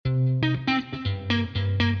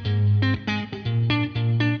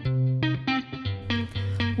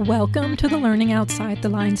Welcome to the Learning Outside the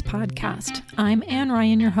Lines podcast. I'm Ann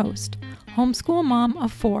Ryan, your host, homeschool mom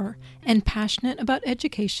of 4, and passionate about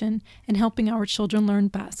education and helping our children learn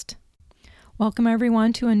best. Welcome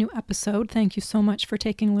everyone to a new episode. Thank you so much for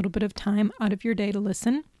taking a little bit of time out of your day to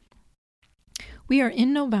listen. We are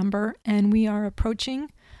in November and we are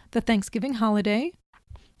approaching the Thanksgiving holiday,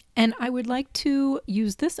 and I would like to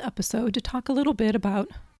use this episode to talk a little bit about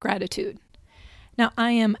gratitude. Now, I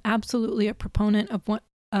am absolutely a proponent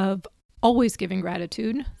of always giving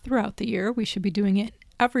gratitude throughout the year. We should be doing it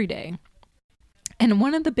every day. And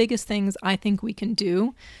one of the biggest things I think we can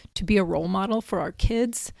do to be a role model for our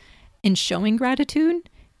kids in showing gratitude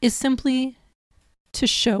is simply to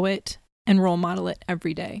show it and role model it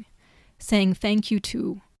every day. Saying thank you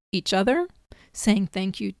to each other, saying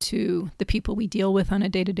thank you to the people we deal with on a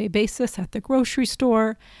day-to-day basis at the grocery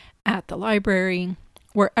store, at the library,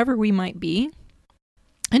 wherever we might be,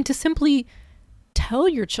 and to simply tell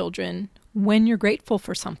your children when you're grateful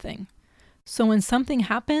for something. So when something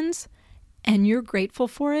happens and you're grateful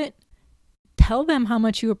for it, tell them how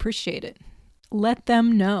much you appreciate it. Let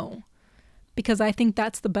them know, because I think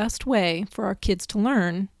that's the best way for our kids to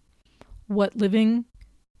learn what living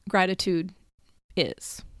gratitude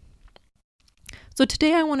is. So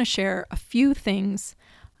today I want to share a few things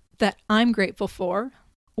that I'm grateful for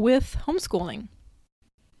with homeschooling.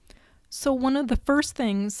 So one of the first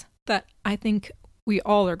things that I think we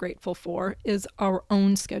all are grateful for is our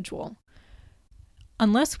own schedule.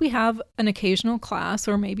 Unless we have an occasional class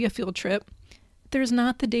or maybe a field trip, there's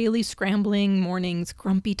not the daily scrambling mornings,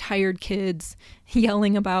 grumpy, tired kids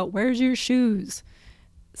yelling about, "Where's your shoes?"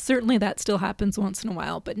 Certainly that still happens once in a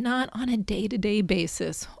while, but not on a day-to-day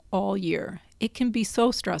basis all year. It can be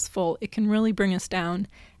so stressful. It can really bring us down.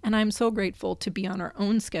 And I'm so grateful to be on our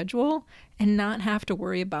own schedule and not have to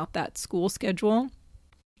worry about that school schedule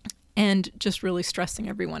and just really stressing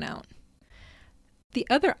everyone out. The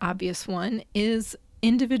other obvious one is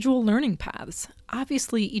individual learning paths.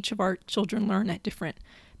 Obviously, each of our children learn at different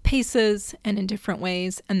paces and in different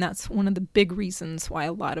ways, and that's one of the big reasons why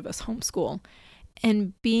a lot of us homeschool.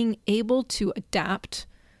 And being able to adapt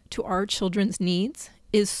to our children's needs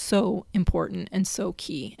is so important and so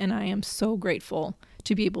key, and I am so grateful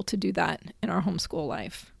to be able to do that in our homeschool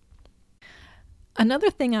life. Another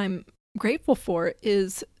thing I'm grateful for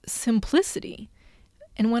is simplicity.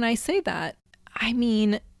 And when I say that, I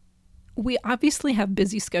mean, we obviously have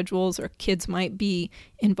busy schedules. Our kids might be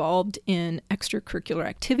involved in extracurricular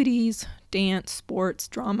activities, dance, sports,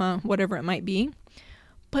 drama, whatever it might be.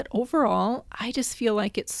 But overall, I just feel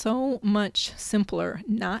like it's so much simpler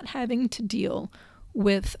not having to deal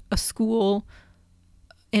with a school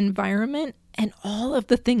environment and all of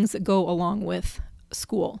the things that go along with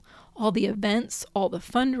school. All the events, all the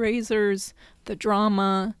fundraisers, the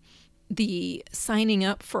drama, the signing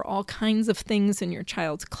up for all kinds of things in your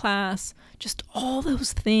child's class, just all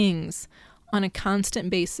those things on a constant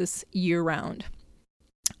basis year-round.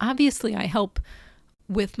 Obviously, I help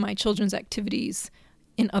with my children's activities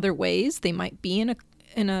in other ways. They might be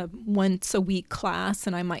in a once-a-week class,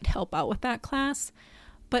 and I might help out with that class.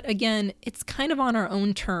 But again, it's kind of on our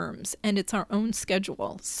own terms and it's our own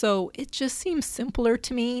schedule. So it just seems simpler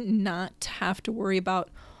to me not to have to worry about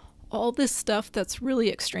all this stuff that's really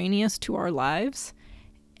extraneous to our lives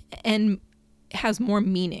and has more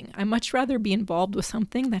meaning. I much rather be involved with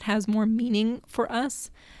something that has more meaning for us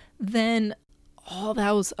than all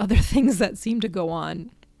those other things that seem to go on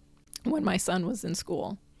when my son was in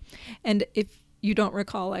school. And if you don't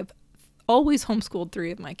recall, I've always homeschooled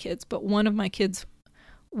 3 of my kids, but one of my kids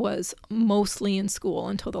was mostly in school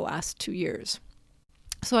until the last 2 years.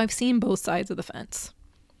 So I've seen both sides of the fence.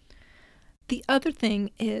 The other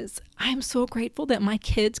thing is I'm so grateful that my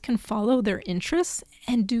kids can follow their interests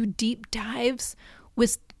and do deep dives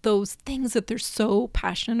with those things that they're so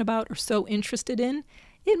passionate about or so interested in.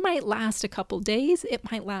 It might last a couple days, it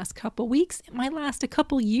might last a couple weeks, it might last a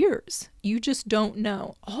couple years. You just don't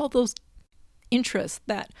know. All those interests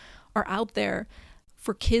that are out there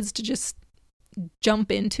for kids to just jump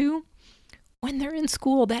into when they're in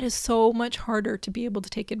school, that is so much harder to be able to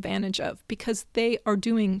take advantage of because they are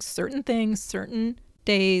doing certain things, certain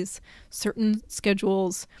days, certain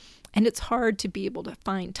schedules, and it's hard to be able to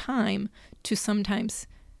find time to sometimes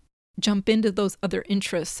jump into those other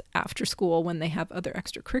interests after school when they have other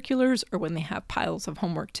extracurriculars or when they have piles of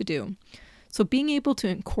homework to do. So being able to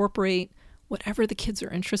incorporate whatever the kids are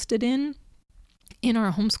interested in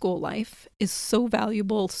our homeschool life is so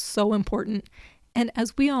valuable, so important. And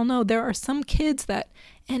as we all know, there are some kids that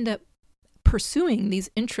end up pursuing these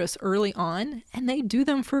interests early on, and they do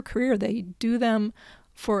them for a career. They do them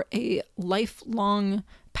for a lifelong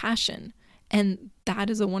passion. And that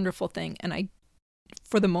is a wonderful thing. And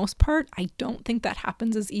for the most part, I don't think that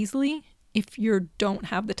happens as easily if you don't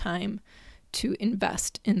have the time to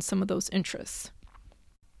invest in some of those interests.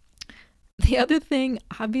 The other thing,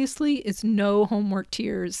 obviously, is no homework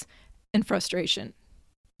tears and frustration.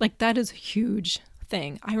 Like, that is a huge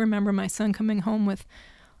thing. I remember my son coming home with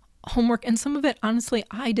homework, and some of it, honestly,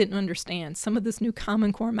 I didn't understand. Some of this new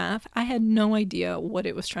Common Core math, I had no idea what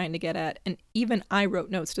it was trying to get at. And even I wrote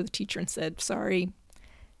notes to the teacher and said, sorry,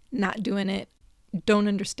 not doing it, don't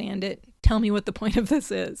understand it, tell me what the point of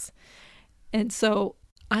this is. And so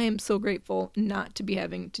I am so grateful not to be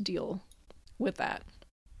having to deal with that.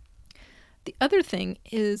 The other thing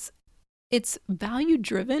is it's value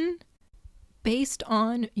driven based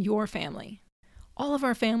on your family. All of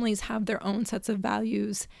our families have their own sets of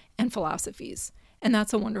values and philosophies, and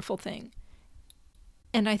that's a wonderful thing.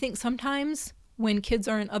 And I think sometimes when kids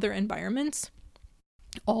are in other environments,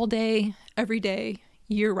 all day, every day,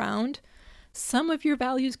 year round, some of your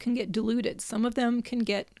values can get diluted. Some of them can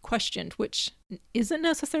get questioned, which isn't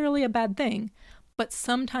necessarily a bad thing, but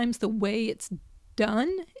sometimes the way it's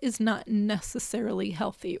done is not necessarily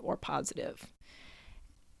healthy or positive.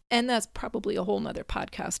 And that's probably a whole nother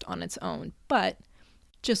podcast on its own. But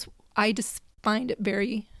I just find it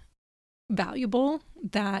very valuable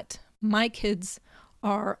that my kids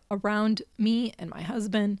are around me and my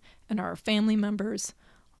husband and our family members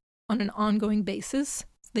on an ongoing basis.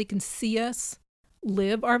 They can see us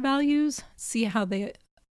live our values, see how they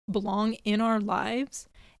belong in our lives,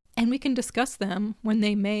 and we can discuss them when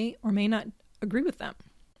they may or may not agree with them.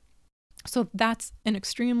 So that's an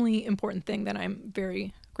extremely important thing that I'm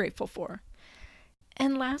very grateful for.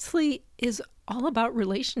 And lastly is all about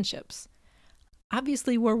relationships.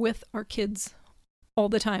 Obviously, we're with our kids all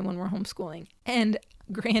the time when we're homeschooling. And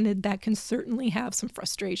granted, that can certainly have some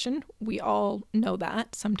frustration. We all know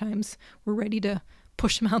that. Sometimes we're ready to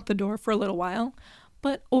push them out the door for a little while.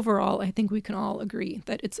 But overall, I think we can all agree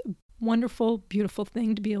that it's a wonderful, beautiful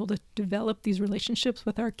thing to be able to develop these relationships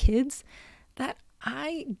with our kids that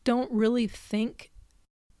I don't really think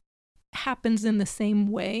happens in the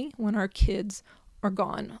same way when our kids are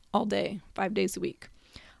gone all day, 5 days a week.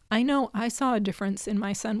 I know I saw a difference in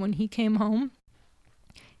my son when he came home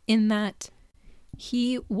in that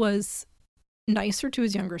he was nicer to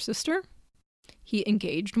his younger sister. He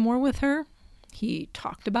engaged more with her. He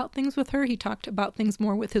talked about things with her. He talked about things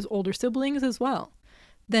more with his older siblings as well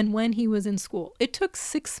than when he was in school. It took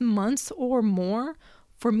 6 months or more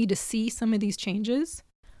for me to see some of these changes,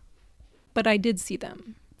 but I did see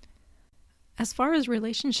them. As far as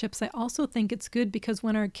relationships, I also think it's good because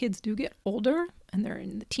when our kids do get older and they're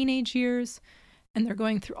in the teenage years and they're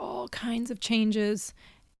going through all kinds of changes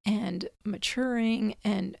and maturing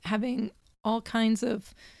and having all kinds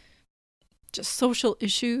of just social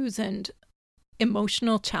issues and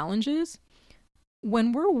emotional challenges,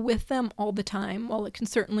 when we're with them all the time, while it can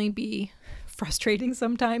certainly be frustrating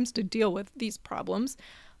sometimes to deal with these problems,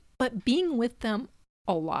 but being with them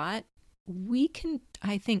a lot, we can,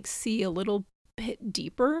 I think, see a little bit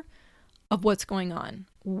deeper of what's going on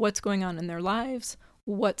in their lives,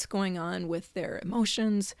 what's going on with their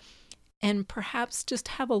emotions, and perhaps just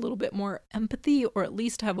have a little bit more empathy or at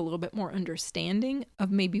least have a little bit more understanding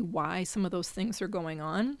of maybe why some of those things are going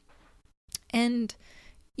on. And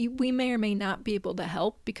we may or may not be able to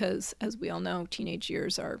help because, as we all know, teenage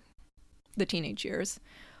years are the teenage years.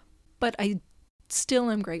 But I still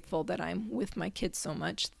am grateful that I'm with my kids so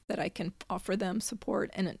much that I can offer them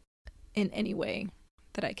support in any way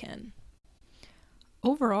that I can.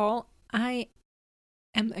 Overall, I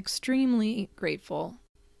am extremely grateful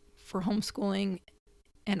for homeschooling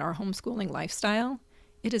and our homeschooling lifestyle.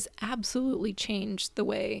 It has absolutely changed the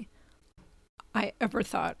way I ever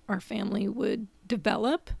thought our family would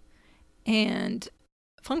develop and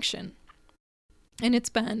function. And it's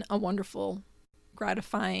been a wonderful,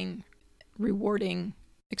 gratifying, rewarding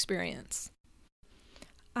experience.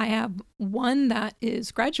 I have one that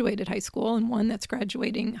is graduated high school and one that's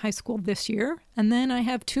graduating high school this year. And then I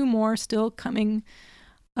have 2 more still coming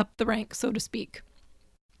up the rank, so to speak.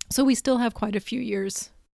 So we still have quite a few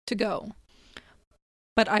years to go.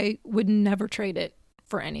 But I would never trade it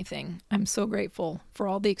for anything. I'm so grateful for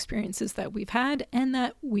all the experiences that we've had and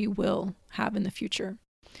that we will have in the future.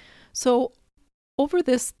 So over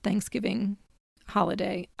this Thanksgiving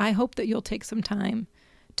holiday, I hope that you'll take some time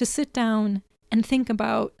to sit down and think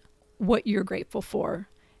about what you're grateful for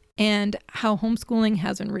and how homeschooling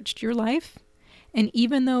has enriched your life. And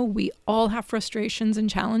even though we all have frustrations and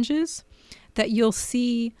challenges, that you'll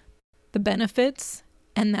see the benefits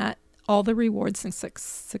and that all the rewards and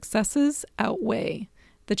successes outweigh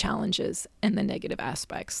the challenges and the negative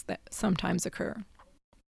aspects that sometimes occur.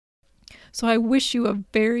 So I wish you a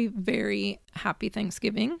very, very happy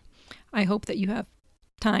Thanksgiving. I hope that you have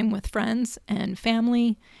time with friends and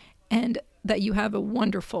family and that you have a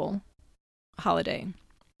wonderful holiday.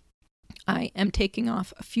 I am taking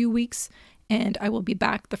off a few weeks and I will be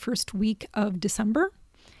back the first week of December.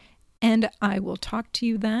 And I will talk to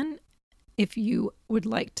you then. If you would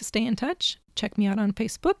like to stay in touch, check me out on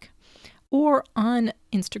Facebook or on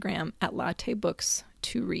Instagram at Latte Books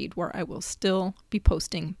to Read, where I will still be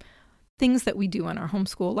posting things that we do in our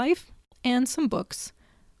homeschool life and some books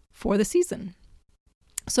for the season.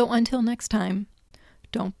 So until next time,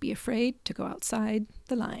 don't be afraid to go outside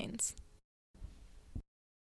the lines.